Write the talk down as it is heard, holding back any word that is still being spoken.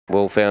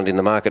well found in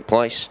the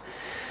marketplace.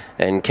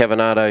 And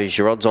Cavanado's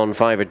your odds-on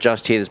favourite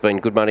just here. There's been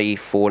good money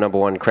for number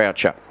 1,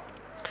 Croucher.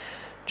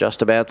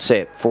 Just about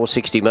set,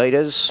 460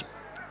 metres.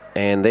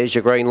 And there's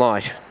your green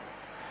light.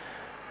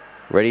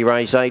 Ready,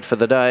 race 8 for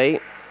the day.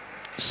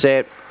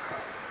 Set.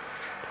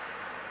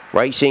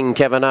 Racing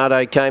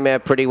Cavanado came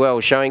out pretty well,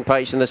 showing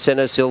pace in the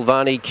centre.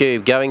 Silvani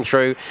Cube going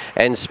through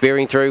and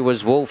spearing through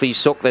was Wolfie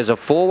Sook. There's a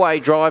 4-way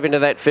drive into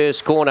that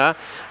first corner,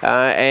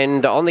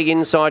 and on the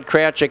inside,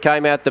 Croucher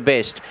came out the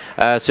best.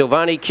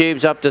 Silvani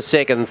Cube's up to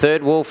second.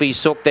 Third, Wolfie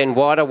Sook. Then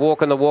wider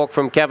walk on the walk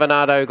from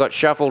Cavanado got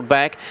shuffled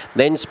back.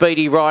 Then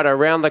Speedy Rider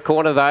around the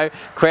corner though.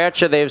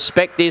 Croucher, they've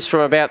spec'd this from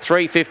about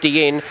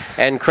 350 in,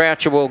 and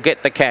Croucher will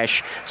get the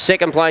cash.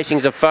 Second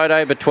placing's a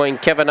photo between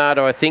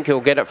Cavanado. I think he'll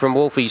get it from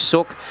Wolfie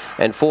Sook,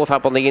 and fourth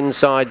up on the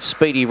inside,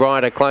 Speedy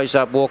Rider, close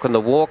up walk on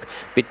the walk.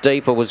 Bit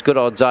deeper was Good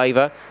Odds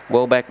Ava.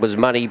 Well back was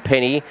Money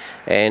Penny,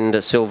 and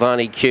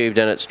Silvani Cubed,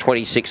 and it's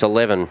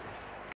 26.11.